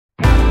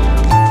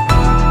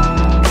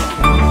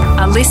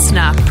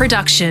listener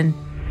production.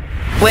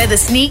 We're the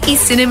sneaky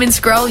cinnamon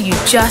scroll you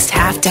just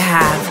have to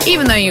have,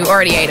 even though you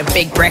already ate a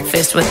big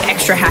breakfast with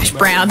extra hash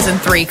browns and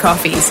 3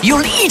 coffees.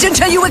 You'll eat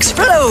until you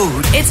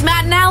explode. It's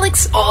Matt and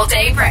Alex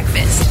all-day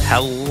breakfast.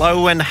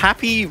 Hello and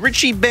happy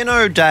Richie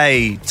Benno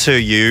Day to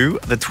you,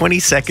 the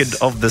 22nd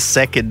of the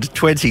 2nd,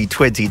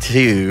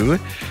 2022.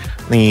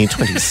 The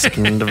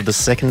 22nd of the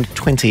 2nd,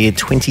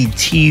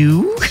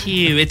 2022.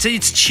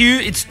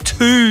 It's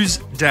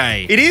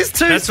Tuesday. It is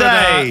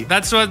Tuesday.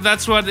 That's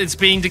what it's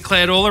being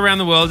declared all around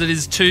the world. It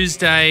is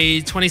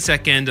Tuesday,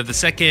 22nd of the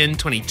 2nd,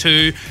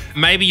 22.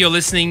 Maybe you're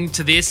listening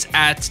to this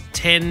at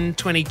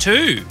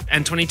 10:22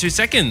 and 22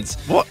 seconds.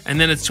 What? And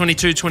then it's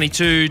 22,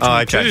 22, 22. Oh,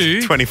 okay.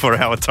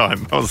 24-hour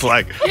time. I was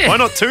like, why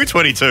not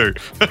 2:22?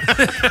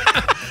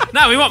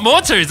 No, we want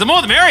more twos. The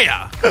more the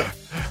merrier.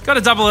 Got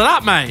to double it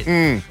up,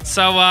 mate.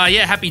 So,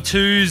 happy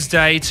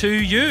Tuesday to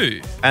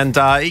you. And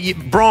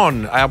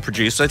Bron, our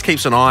producer,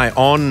 keeps an eye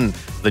on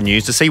the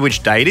news to see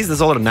which day it is.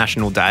 There's a lot of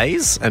national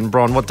days. And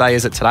Bron, what day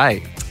is it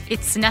today?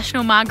 It's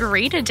National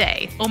Margarita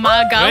Day, or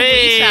Margarita.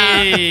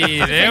 Hey,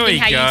 there we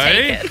how go. You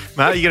take it.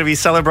 Matt, you going to be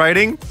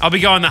celebrating? I'll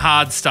be going the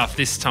hard stuff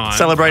this time.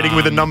 Celebrating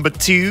with a number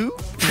 2?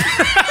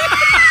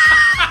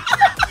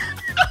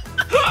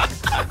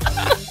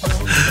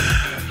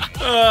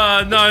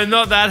 Oh, no,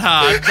 not that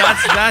hard.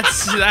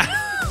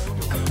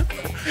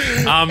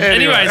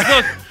 Anyways,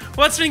 look,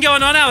 what's been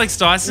going on, Alex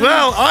Dyson?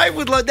 Well, I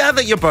would like, now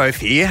that you're both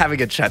here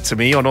having a chat to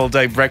me on All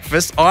Day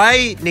Breakfast,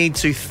 I need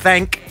to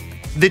thank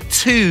the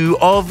two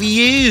of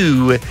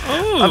you.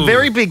 Ooh. A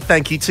very big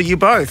thank you to you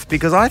both,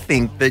 because I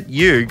think that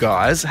you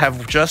guys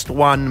have just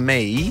won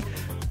me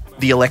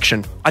the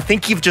election. I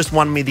think you've just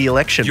won me the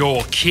election.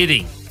 You're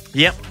kidding.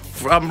 Yep.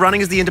 I'm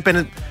running as the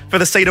independent for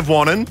the seat of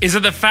Wannon. Is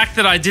it the fact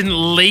that I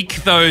didn't leak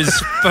those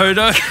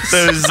photos?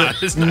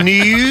 Those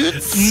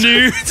nudes?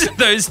 Nudes?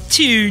 Those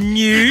 2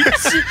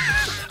 nudes?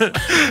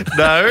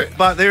 No,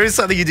 but there is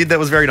something you did that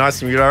was very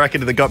nice of you. I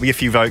reckon that got me a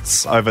few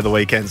votes over the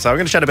weekend. So I'm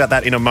going to chat about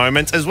that in a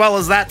moment. As well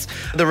as that,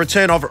 the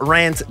return of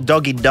Rant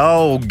Doggy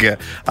Dog.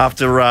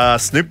 After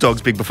Snoop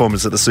Dogg's big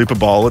performance at the Super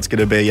Bowl, it's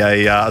going to be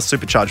a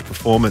supercharged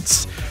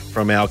performance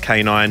from our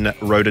canine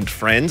rodent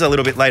friends a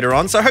little bit later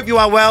on. So I hope you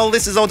are well.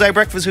 This is All Day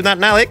Breakfast with Matt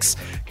and Alex.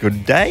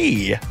 Good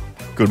day.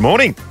 Good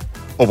morning.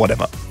 Or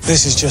whatever.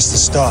 This is just the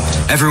start.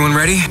 Everyone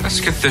ready? Let's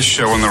get this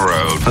show on the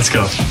road. Let's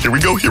go. Here we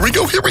go.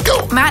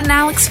 Matt and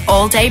Alex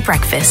all-day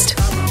breakfast.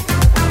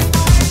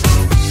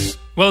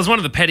 Well, as one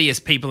of the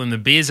pettiest people in the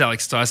biz,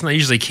 Alex Dyson, I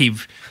usually keep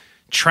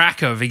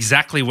track of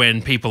exactly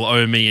when people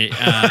owe me,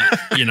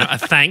 a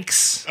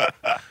thanks.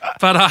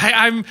 But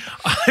I'm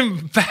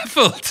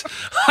baffled.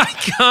 I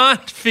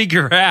can't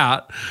figure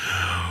out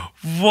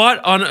what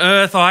on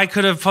earth I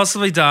could have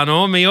possibly done,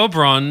 or me or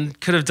Bron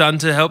could have done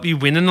to help you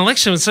win an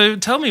election. So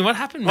tell me, what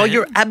happened, man? Well,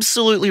 you're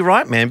absolutely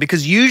right, man,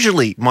 because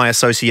usually my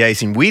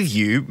association with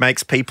you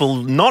makes people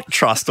not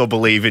trust or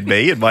believe in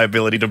me and my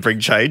ability to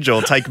bring change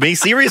or take me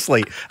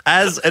seriously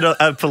as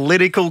a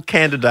political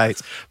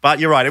candidate. But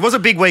you're right. It was a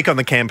big week on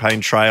the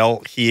campaign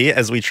trail here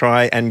as we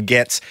try and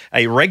get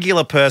a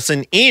regular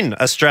person in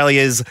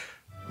Australia's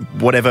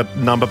whatever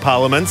number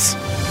parliaments.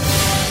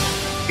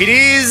 It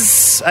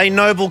is a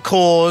noble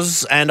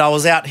cause, and I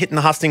was out hitting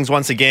the hustings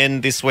once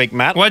again this week,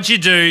 Matt. What'd you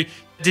do?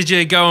 Did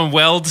you go and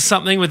weld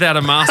something without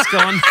a mask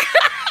on?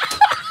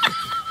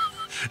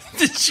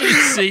 Did you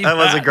see that? That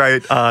was a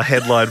great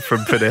headline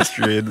from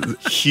Pedestrian.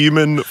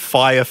 Human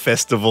Fire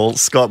Festival,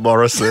 Scott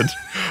Morrison.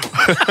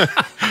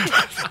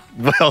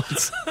 Well,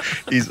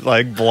 he's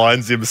like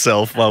blinds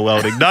himself while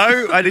welding.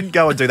 No, I didn't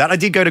go and do that. I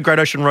did go to Great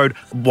Ocean Road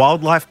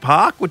Wildlife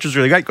Park, which was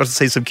really great. Got to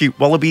see some cute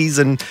wallabies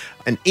and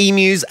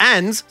emus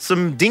and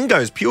some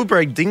dingoes,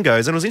 purebred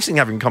dingoes. And it was interesting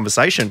having a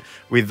conversation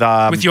with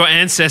your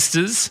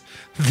ancestors,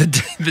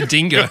 the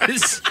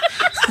dingoes.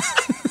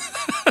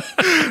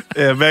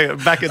 Yeah,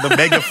 back at the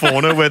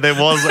megafauna where there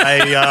was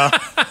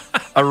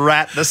a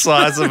rat the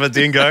size of a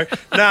dingo.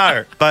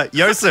 No, but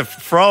Joseph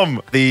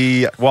from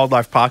the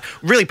Wildlife Park,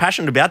 really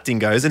passionate about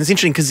dingoes. And it's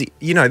interesting because,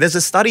 there's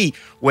a study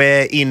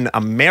where in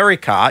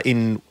America,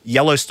 in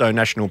Yellowstone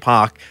National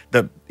Park,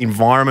 the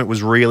environment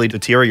was really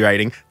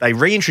deteriorating. They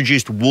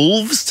reintroduced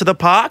wolves to the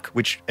park,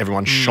 which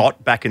everyone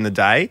shot back in the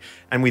day.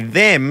 And with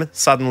them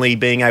suddenly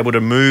being able to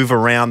move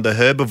around the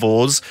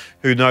herbivores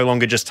who no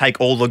longer just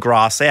take all the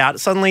grass out,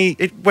 suddenly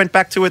it went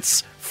back to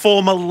its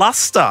former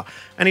luster.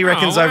 And he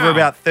reckons over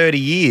about 30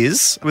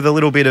 years, with a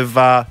little bit of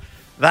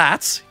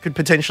that, could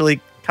potentially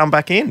come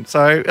back in.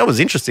 So that was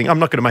interesting. I'm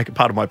not going to make it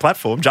part of my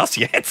platform just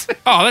yet.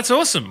 Oh, that's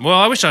awesome. Well,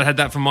 I wish I'd had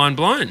that for Mind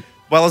Blown.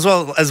 Well,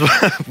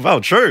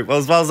 true. Well,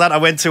 as well as that, I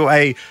went to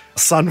a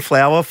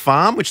sunflower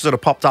farm, which sort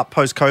of popped up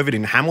post-COVID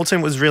in Hamilton.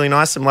 It was really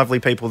nice, some lovely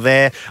people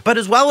there. But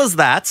as well as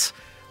that,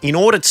 in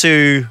order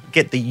to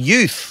get the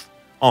youth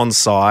on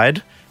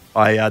side,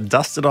 I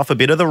dusted off a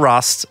bit of the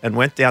rust and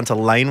went down to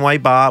Laneway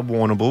Bar,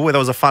 Warrnambool, where there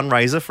was a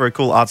fundraiser for a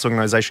cool arts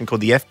organisation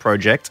called the F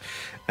Project.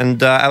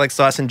 And Alex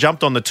Dyson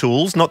jumped on the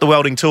tools, not the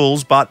welding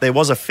tools, but there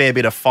was a fair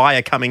bit of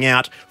fire coming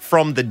out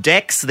from the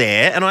decks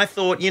there. And I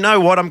thought, you know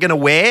what I'm going to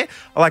wear?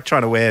 I like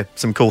trying to wear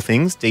some cool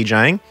things,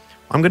 DJing.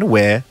 I'm going to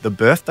wear the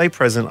birthday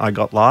present I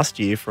got last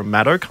year from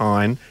Matt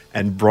O'Kine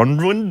and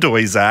Bronwyn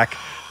Doizak,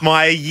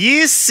 my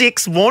Year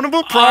 6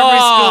 Warrnambool Primary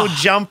School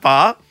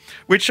jumper,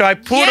 which I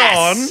put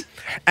on.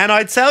 And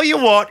I tell you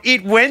what,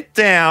 it went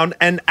down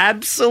an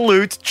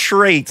absolute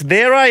treat.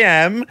 There I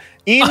am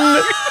in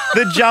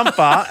the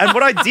jumper. And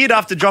what I did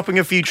after dropping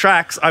a few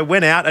tracks, I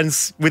went out and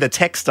with a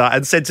texter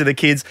and said to the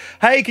kids,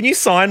 hey, can you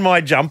sign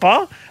my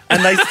jumper?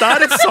 And they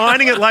started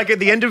signing it like at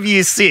the end of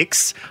Year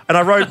 6. And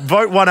I wrote,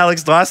 vote 1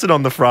 Alex Dyson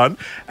on the front.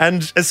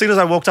 And as soon as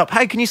I walked up,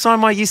 hey, can you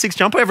sign my Year 6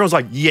 jumper? Everyone was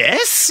like,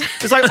 yes.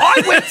 It's like,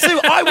 I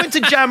went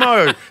to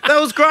Jamo.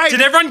 That was great. Did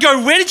everyone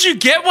go, where did you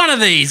get one of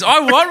these? I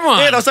want one.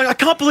 Yeah, and I was like, I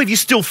can't believe you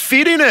still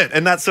fit in it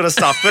and that sort of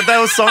stuff. But they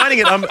were signing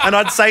it and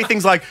I'd say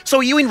things like, so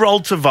are you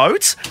enrolled to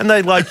vote? And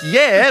they're like,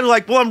 yeah. And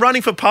like, well, I'm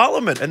running for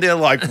Parliament. And they're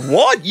like,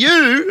 what,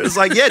 you? It's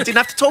like, yeah, didn't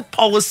have to talk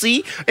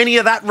policy, any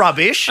of that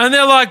rubbish. And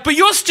they're like, but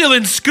you're still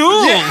in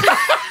school. Yeah.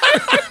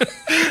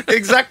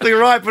 Exactly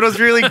right. But it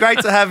was really great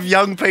to have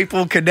young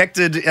people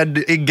connected and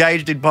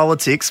engaged in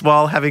politics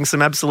while having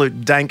some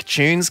absolute dank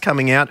tunes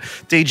coming out.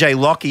 DJ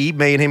Lockie,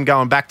 me and him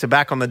going back to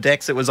back on the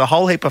decks. It was a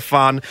whole heap of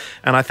fun.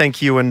 And I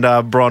thank you and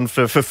Bron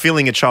for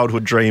fulfilling a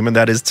childhood dream, and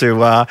that is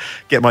to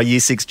get my Year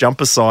 6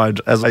 jumper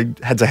signed, as I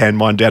had to hand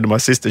mine down to my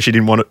sister. She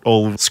didn't want it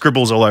all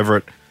scribbles all over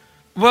it.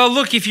 Well,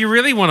 look, if you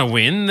really want to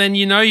win, then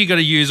you know you got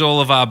to use all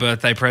of our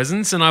birthday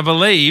presents. And I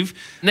believe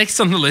next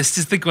on the list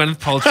is the Gwyneth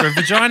Paltrow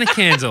vagina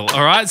candle.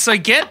 All right, so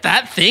get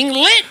that thing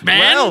lit, man.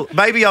 Well,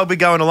 maybe I'll be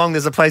going along.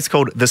 There's a place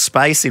called The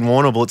Space in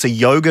Warrnambool. It's a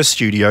yoga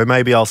studio.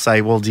 Maybe I'll say,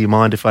 well, do you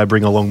mind if I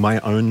bring along my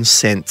own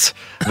scent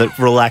that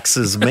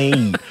relaxes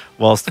me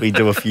whilst we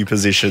do a few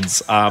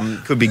positions?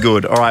 Could be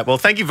good. All right, well,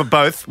 thank you for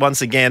both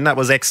once again. That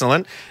was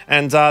excellent.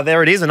 And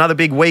there it is, another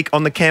big week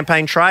on the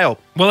campaign trail.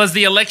 Well, as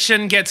the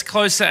election gets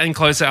closer and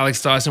closer,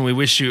 Alex Dyson, we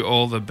wish you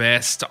all the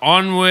best.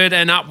 Onward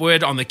and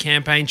upward on the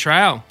campaign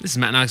trail. This is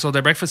Matt and Alex All Day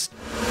Breakfast.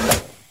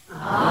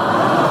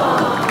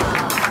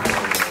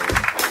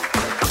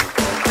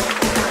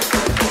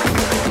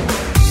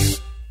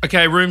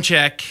 Okay, room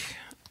check.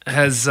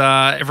 Has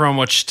everyone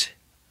watched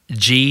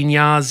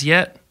Genius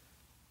yet?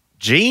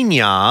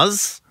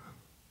 Genius?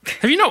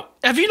 Have you not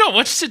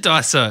watched it,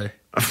 Dyso?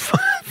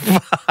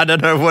 I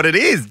don't know what it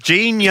is.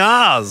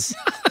 Genius.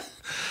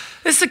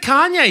 It's the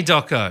Kanye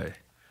doco.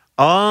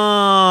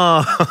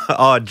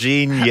 Oh,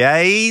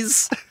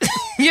 Genius.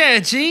 Yeah,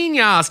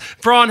 Genius.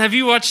 Bron, have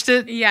you watched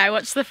it? Yeah, I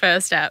watched the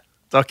first ep.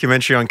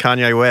 Documentary on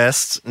Kanye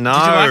West. No. Did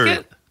you like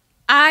it?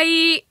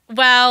 I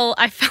fell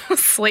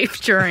asleep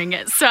during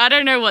it, so I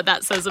don't know what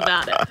that says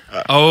about it.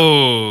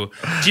 Oh,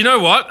 do you know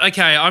what?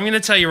 Okay, I'm going to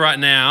tell you right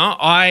now,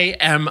 I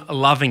am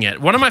loving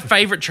it. One of my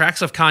favourite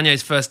tracks of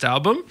Kanye's first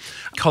album,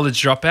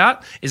 College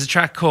Dropout, is a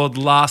track called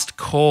Last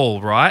Call,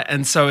 right?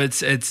 And so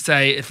it's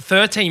a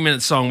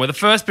 13-minute song where the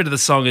first bit of the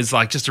song is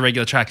like just a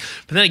regular track,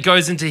 but then it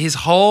goes into his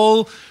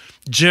whole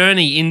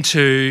journey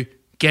into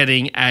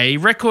getting a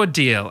record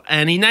deal.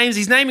 And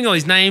he's naming all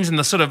these names and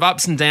the sort of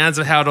ups and downs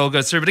of how it all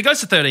goes through, but it goes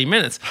to 13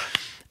 minutes.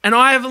 And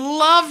I have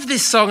loved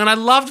this song and I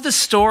loved the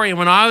story. And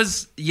when I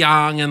was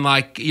young and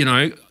like, you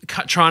know,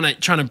 trying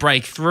to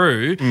break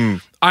through,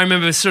 I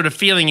remember sort of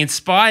feeling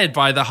inspired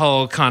by the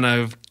whole kind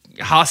of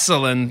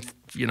hustle and,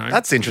 you know,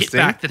 that's interesting.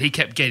 Hit back that he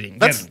kept getting.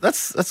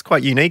 That's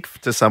quite unique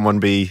to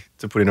someone to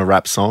put in a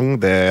rap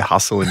song, their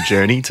hustle and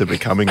journey to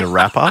becoming a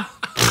rapper.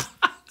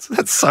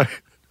 That's so...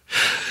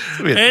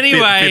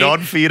 Anyway, bit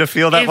odd for you to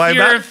feel that way, If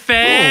you're Matt. a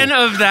fan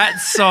of that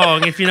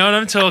song, if you know what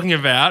I'm talking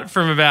about,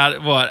 from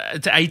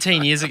about,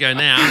 18 years ago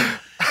now,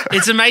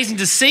 it's amazing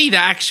to see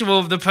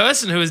the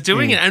person who is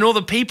doing it and all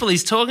the people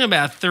he's talking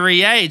about,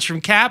 3H from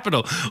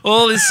Capital,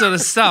 all this sort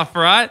of stuff,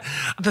 right?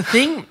 The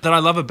thing that I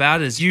love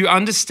about it is you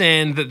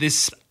understand that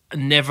this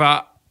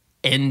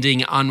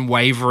never-ending,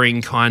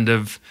 unwavering kind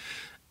of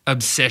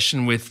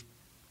obsession with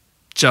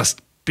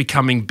just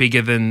becoming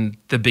bigger than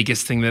the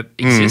biggest thing that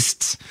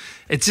exists.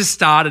 It just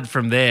started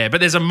from there. But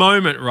there's a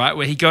moment, right,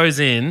 where he goes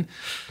in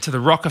to the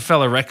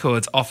Rockefeller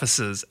Records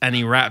offices and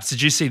he raps.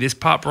 Did you see this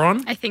part,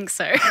 Bron? I think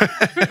so.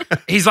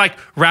 He's like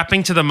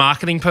rapping to the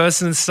marketing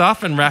person and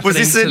stuff and rapping Was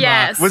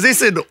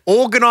this an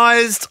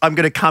organised, I'm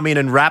going to come in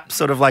and rap,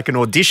 sort of like an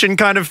audition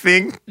kind of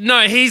thing?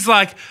 No, he's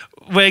like,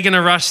 we're going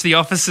to rush the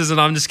offices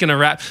and I'm just going to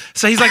rap.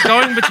 So he's like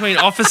going between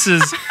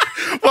offices.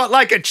 What,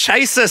 like a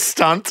chaser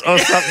stunt or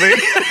something?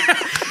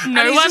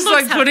 No one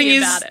looks happy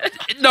about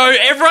it. No,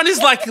 everyone is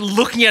like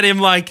looking at him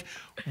like,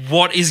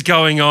 what is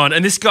going on?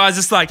 And this guy's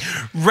just like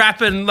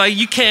rapping like,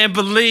 you can't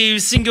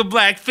believe single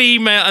black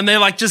female. And they're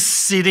like just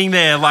sitting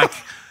there like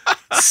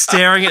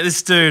staring at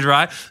this dude,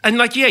 right? And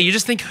like, yeah, you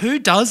just think, who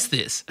does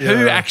this? Yeah.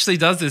 Who actually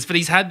does this? But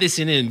he's had this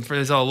in him for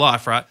his whole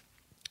life, right?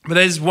 But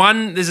there's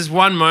this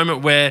one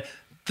moment where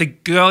the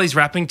girl he's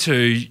rapping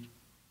to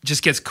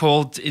just gets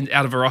called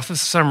out of her office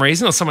for some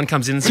reason, or someone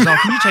comes in and says, oh,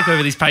 can you take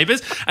over these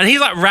papers? And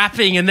he's like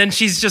rapping, and then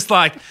she's just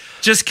like,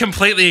 just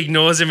completely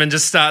ignores him and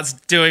just starts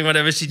doing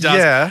whatever she does.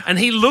 Yeah. And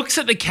he looks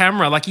at the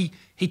camera, like he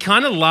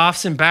kind of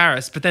laughs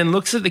embarrassed, but then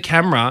looks at the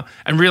camera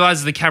and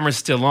realizes the camera's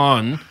still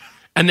on,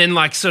 and then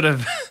like sort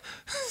of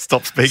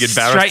stops being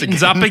embarrassed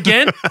straightens up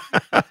again.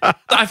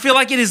 I feel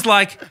like it is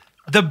like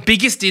the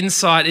biggest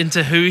insight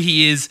into who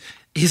he is.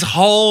 His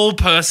whole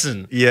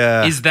person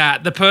is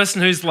that. The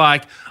person who's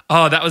like,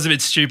 oh, that was a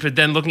bit stupid.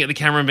 Then looking at the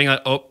camera and being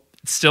like, oh,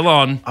 it's still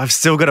on. I've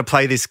still got to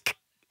play this.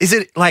 Is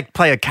it like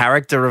play a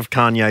character of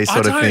Kanye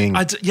sort of thing?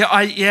 I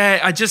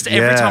just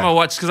every time I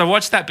watch, because I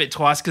watched that bit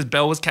twice because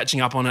Belle was catching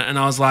up on it and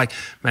I was like,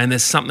 man,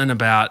 there's something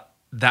about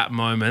that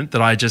moment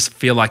that I just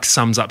feel like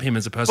sums up him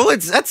as a person. Well,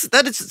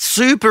 that is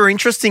super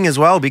interesting as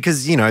well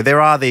because, you know,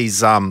 there are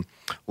these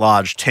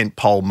large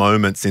tentpole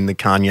moments in the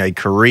Kanye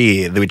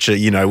career, which are,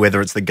 you know, whether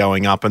it's the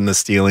going up and the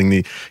stealing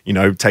the, you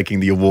know,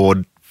 taking the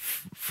award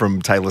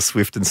from Taylor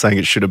Swift and saying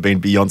it should have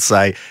been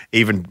Beyonce,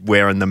 even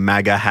wearing the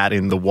MAGA hat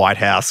in the White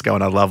House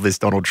going, I love this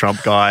Donald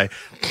Trump guy.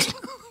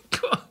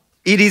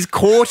 It is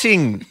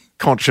courting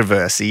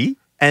controversy.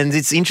 And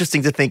it's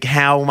interesting to think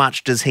how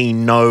much does he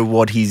know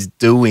what he's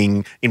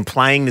doing in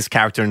playing this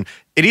character. And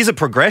it is a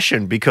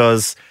progression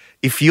because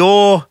if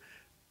you're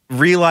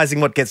realizing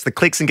what gets the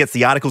clicks and gets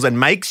the articles and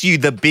makes you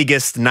the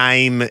biggest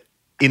name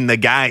in the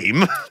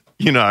game,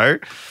 you know,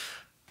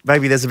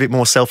 maybe there's a bit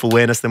more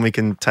self-awareness than we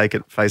can take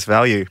at face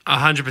value.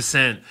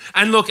 100%.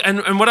 And look,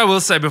 and what I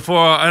will say before,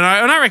 and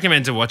I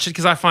recommend to watch it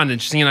because I find it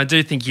interesting and I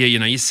do think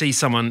you see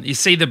someone, you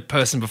see the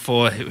person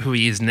before who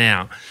he is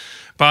now.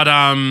 But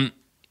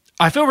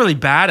I feel really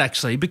bad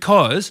actually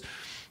because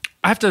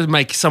I have to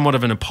make somewhat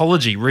of an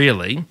apology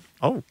really.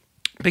 Oh.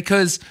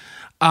 Because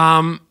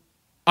I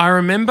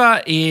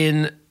remember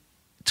in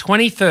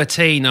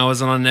 2013 I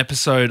was on an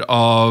episode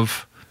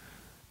of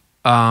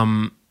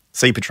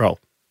Sea Patrol.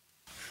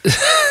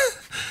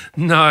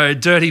 No,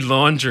 Dirty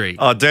Laundry.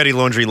 Oh, Dirty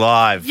Laundry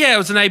Live. Yeah, it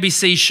was an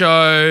ABC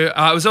show.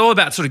 It was all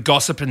about sort of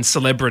gossip and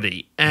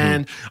celebrity.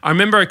 And I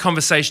remember a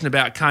conversation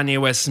about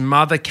Kanye West's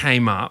mother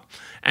came up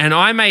and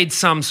I made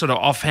some sort of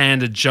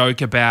offhanded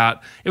joke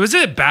about, it was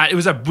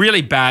a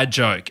really bad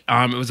joke.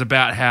 It was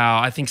about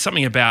how, I think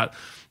something about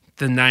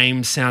the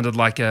name sounded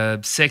like a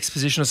sex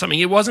position or something.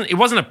 It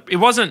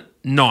wasn't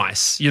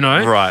nice, you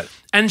know? Right.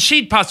 And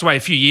she'd passed away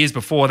a few years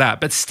before that,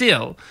 but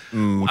still,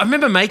 I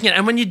remember making it.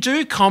 And when you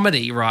do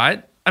comedy,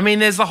 right, I mean,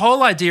 there's the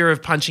whole idea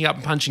of punching up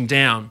and punching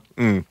down.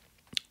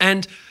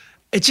 And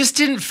it just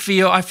didn't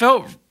feel,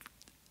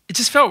 it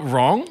just felt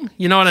wrong,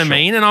 you know what I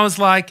mean? And I was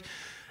like,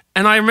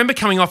 and I remember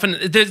coming off, and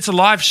it's a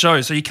live show,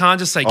 so you can't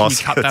just say, can you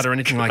cut that or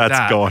anything like that.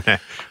 That's gone.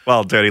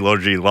 Well, Dirty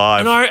Laundry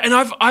Live. And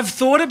I've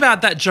thought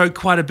about that joke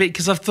quite a bit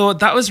because I've thought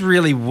that was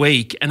really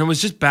weak and it was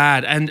just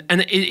bad. And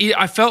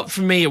I felt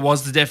for me it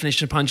was the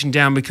definition of punching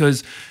down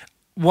because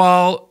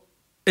while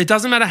it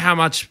doesn't matter how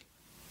much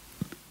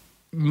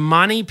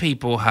money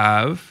people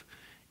have,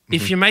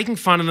 if you're making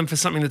fun of them for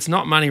something that's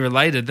not money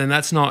related, then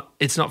it's not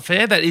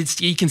fair.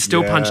 You can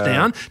still punch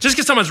down. Just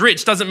because someone's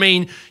rich doesn't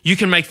mean you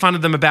can make fun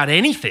of them about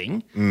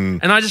anything.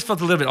 And I just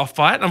felt a little bit off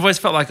by it. And I've always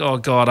felt like, oh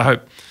God, I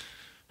hope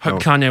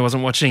Kanye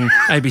wasn't watching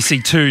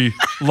ABC 2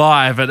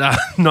 live at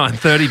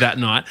 9:30 that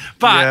night.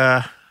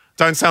 But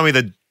don't tell me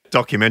the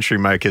documentary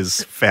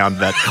makers found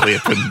that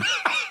clip and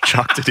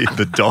chucked it in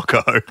the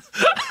doco.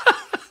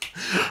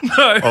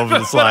 No,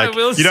 it's like,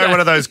 you know,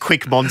 one of those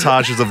quick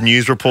montages of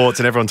news reports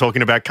and everyone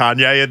talking about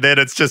Kanye, and then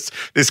it's just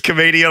this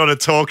comedian on a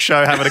talk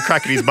show having a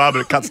crack at his mum,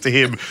 and it cuts to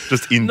him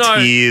just in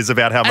tears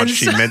about how much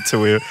she meant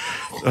to him.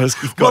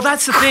 Well,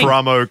 that's the thing.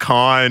 Crumb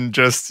O'Kine,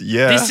 This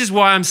is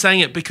why I'm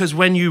saying it, because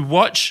when you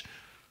watch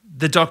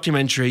the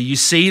documentary, you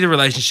see the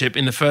relationship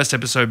in the first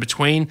episode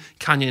between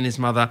Kanye and his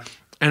mother,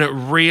 and it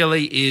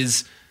really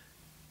is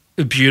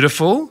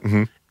beautiful.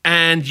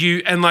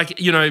 And like,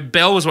 you know,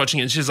 Belle was watching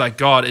it and she's like,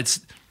 God,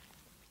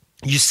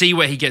 you see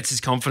where he gets his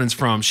confidence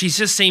from. She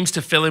just seems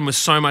to fill in with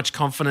so much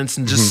confidence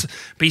and just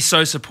be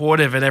so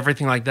supportive and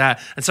everything like that.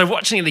 And so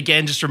watching it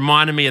again just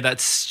reminded me of that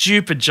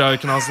stupid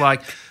joke. And I was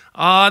like,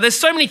 oh, there's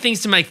so many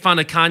things to make fun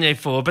of Kanye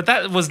for, but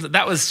that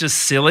was just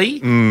silly,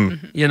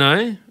 you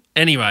know?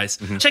 Anyways,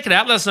 check it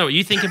out. Let us know what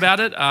you think about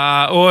it,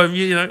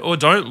 or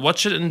don't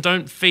watch it and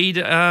don't feed.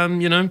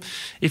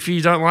 If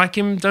you don't like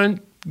him,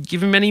 don't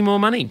give him any more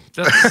money.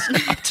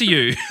 That's up to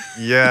you.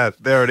 Yeah,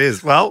 there it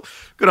is. Well,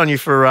 good on you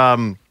for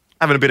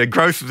having a bit of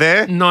growth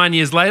there. 9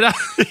 years later,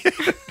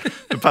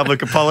 the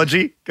public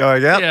apology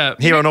going out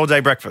here on All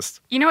Day Breakfast.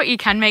 You know what you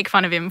can make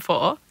fun of him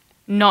for?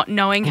 Not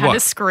knowing how to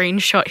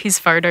screenshot his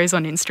photos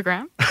on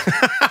Instagram.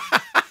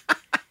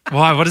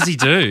 Why? What does he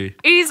do?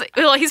 He's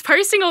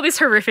posting all this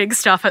horrific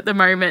stuff at the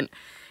moment,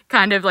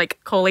 kind of like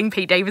calling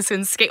Pete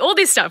Davidson all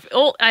this stuff.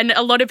 And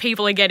a lot of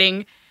people are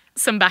getting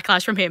some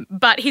backlash from him.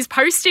 But he's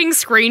posting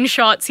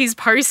screenshots, he's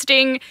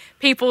posting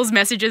people's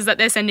messages that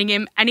they're sending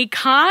him, and he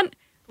can't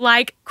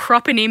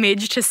crop an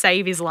image to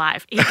save his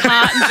life. He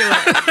can't do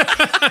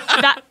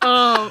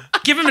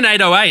it. Give him an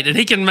 808 and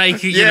he can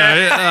make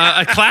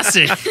a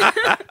classic.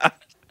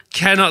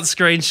 Cannot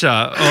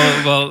screenshot.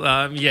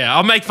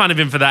 I'll make fun of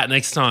him for that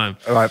next time.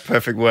 All right,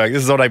 perfect work.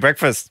 This is All Day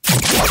Breakfast.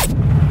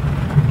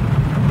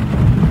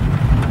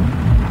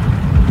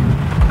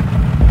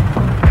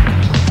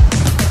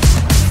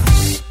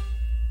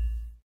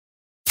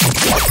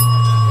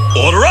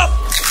 Order up!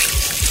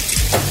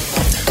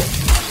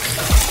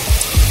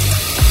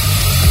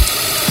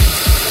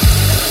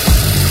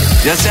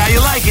 Just how you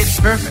like it.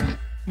 Perfect.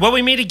 Well,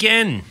 we meet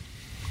again.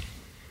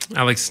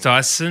 Alex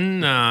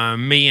Dyson,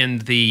 me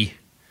and the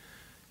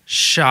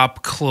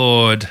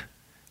sharp-clawed,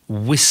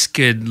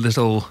 whiskered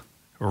little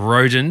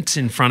rodent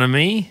in front of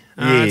me.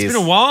 It's been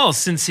a while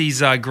since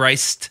he's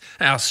graced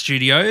our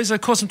studios. Of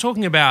course, I'm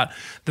talking about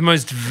the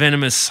most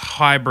venomous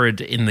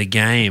hybrid in the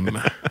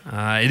game.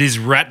 It is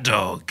Rat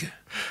Dog.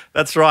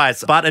 That's right.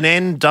 But an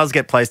N does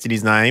get placed in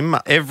his name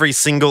every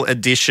single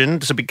edition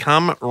to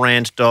become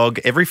Rant Dog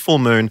every full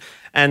moon.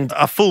 And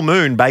a full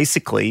moon,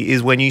 basically,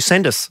 is when you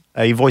send us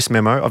a voice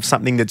memo of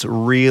something that's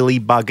really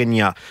bugging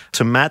you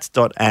to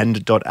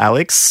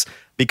matt.and.alex,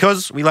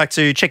 because we like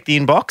to check the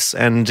inbox,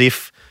 and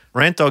if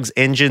Rant Dog's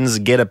engines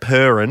get a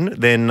purring,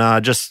 then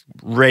just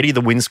ready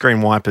the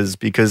windscreen wipers,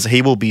 because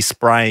he will be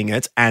spraying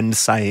it and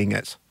saying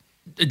it.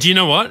 Do you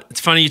know what? It's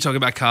funny you talk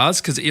about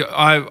cars, because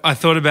I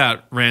thought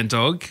about Rant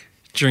Dog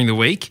during the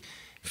week,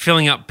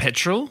 filling up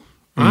petrol,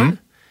 right?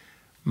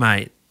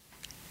 Mate,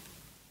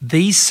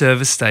 these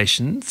service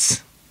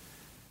stations,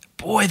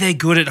 boy, they're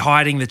good at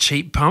hiding the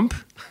cheap pump.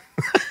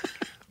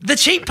 The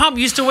cheap pump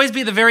used to always be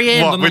at the very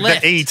end on the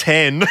left. With the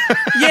E10?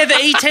 Yeah, the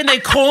E10, they're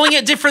calling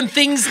it different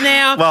things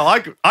now. Well,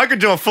 I could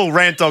do a full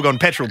Rant Dog on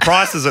petrol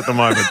prices at the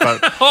moment,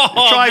 but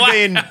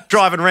being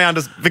driving around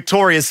as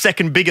Victoria's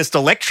second biggest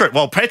electorate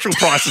while petrol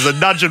prices are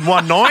nudging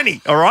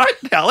 $1.90, all right?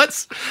 Now,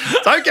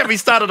 don't get me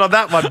started on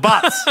that one,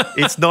 but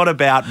it's not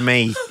about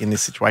me in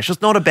this situation.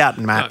 It's not about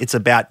Matt. It's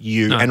about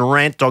you and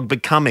Rant Dog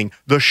becoming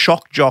the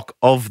shock jock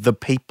of the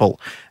people.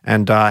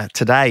 And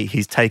today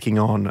he's taking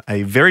on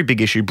a very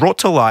big issue brought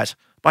to light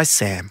by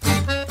Sam.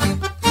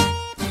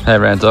 Hey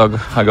Rant Dog,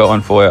 I got one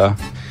for you.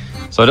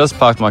 So I just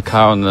parked my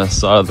car on the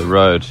side of the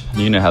road.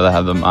 You know how they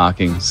have the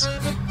markings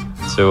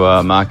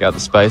to mark out the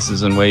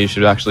spaces and where you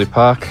should actually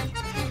park.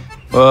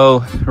 Well,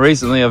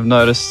 recently I've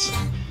noticed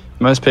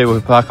most people who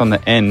park on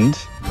the end,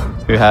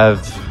 who have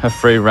a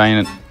free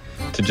rein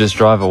to just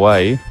drive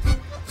away,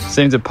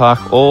 seem to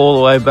park all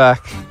the way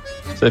back.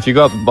 So if you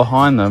got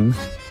behind them,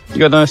 you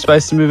got no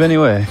space to move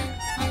anywhere.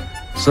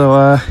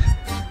 So,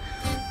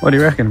 what do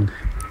you reckon?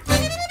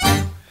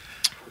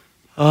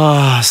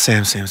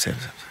 Sam.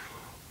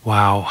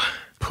 Wow.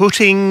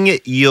 Putting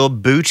your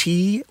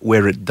booty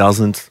where it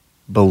doesn't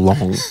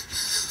belong.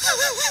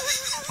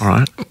 All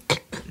right?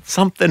 It's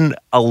something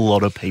a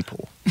lot of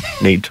people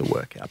need to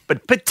work out,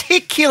 but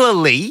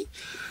particularly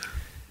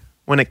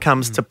when it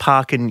comes to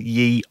parking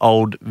ye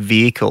old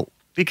vehicle.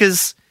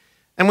 Because,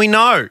 and we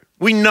know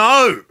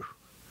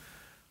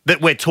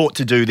that we're taught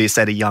to do this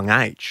at a young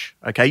age,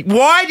 okay?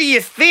 Why do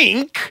you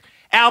think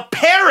our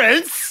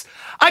parents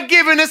are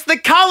giving us the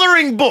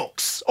colouring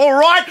books, all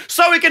right,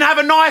 so we can have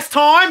a nice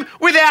time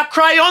with our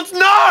crayons?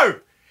 No!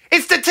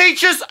 It's to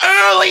teach us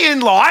early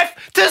in life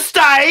to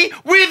stay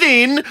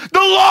within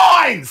the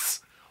lines,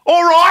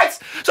 all right?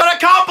 So I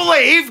can't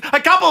believe a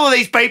couple of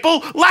these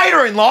people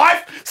later in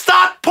life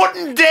start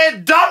putting their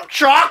dump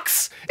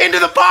trucks into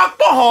the park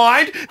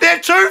behind.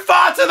 They're too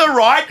far to the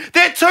right.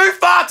 They're too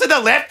far to the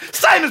left.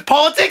 Same as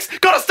politics.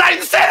 Got to stay in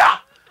the centre,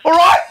 all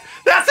right?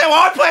 That's how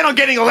I plan on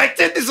getting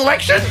elected this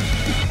election.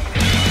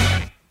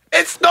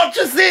 It's not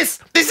just this.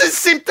 This is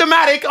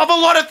symptomatic of a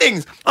lot of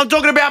things. I'm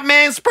talking about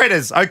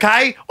man-spreaders,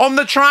 okay? On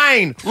the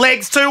train,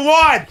 legs too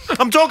wide.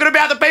 I'm talking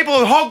about the people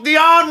who hog the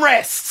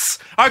armrests,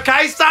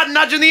 okay? Start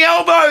nudging the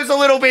elbows a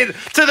little bit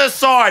to the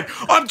side.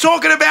 I'm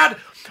talking about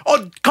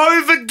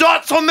COVID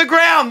dots on the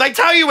ground. They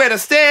tell you where to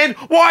stand.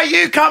 Why are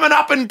you coming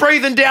up and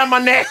breathing down my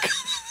neck?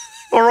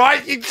 All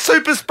right? You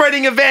super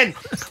spreading event.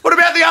 What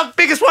about the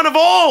biggest one of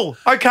all,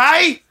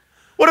 okay?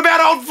 What about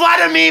old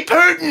Vladimir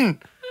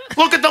Putin?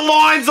 Look at the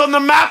lines on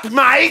the map,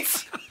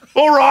 mates.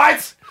 All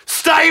right?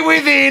 Stay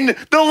within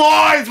the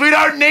lines. We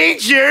don't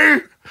need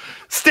you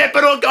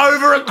stepping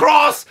over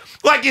across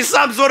like you're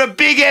some sort of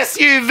big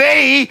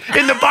SUV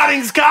in the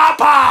Bunnings car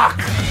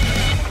park.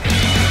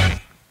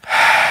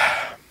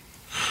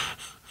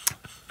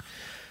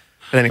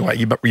 But anyway,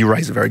 you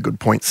raise a very good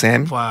point,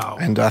 Sam. Wow.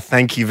 And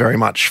thank you very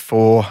much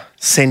for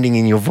sending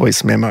in your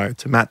voice memo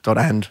to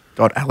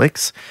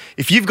matt.and.alex.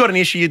 If you've got an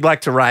issue you'd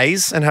like to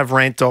raise and have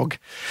Rant Dog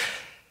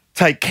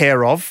take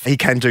care of, he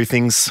can do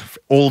things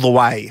all the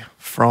way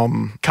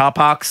from car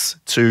parks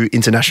to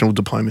international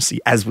diplomacy,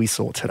 as we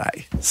saw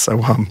today.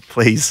 So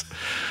please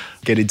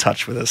get in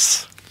touch with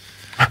us.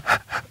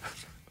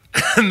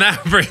 And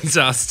that brings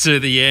us to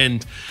the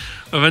end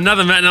of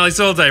another Matt and Alex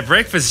All Day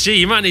Breakfast. Gee,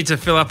 you might need to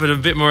fill up a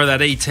bit more of that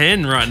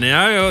E10 right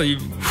now. Or you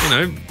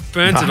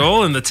burnt it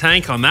all in the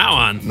tank on that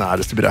one. No,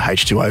 just a bit of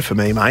H2O for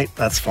me, mate.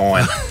 That's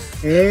fine.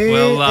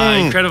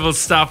 Well, incredible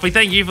stuff. We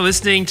thank you for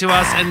listening to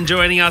us and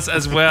joining us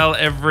as well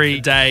every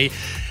day.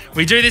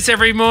 We do this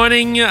every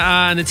morning,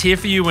 and it's here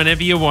for you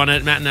whenever you want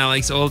it. Matt and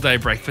Alex All Day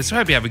Breakfast. I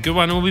hope you have a good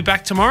one, and we'll be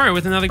back tomorrow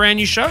with another brand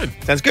new show.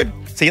 Sounds good.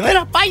 See you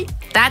later. Bye.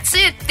 That's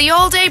it. The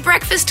All Day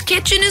Breakfast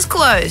kitchen is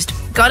closed.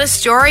 Got a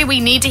story we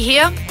need to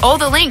hear? All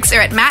the links are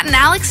at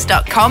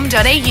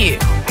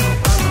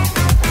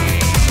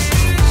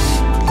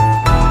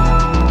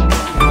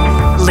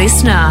mattandalex.com.au.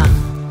 Listener.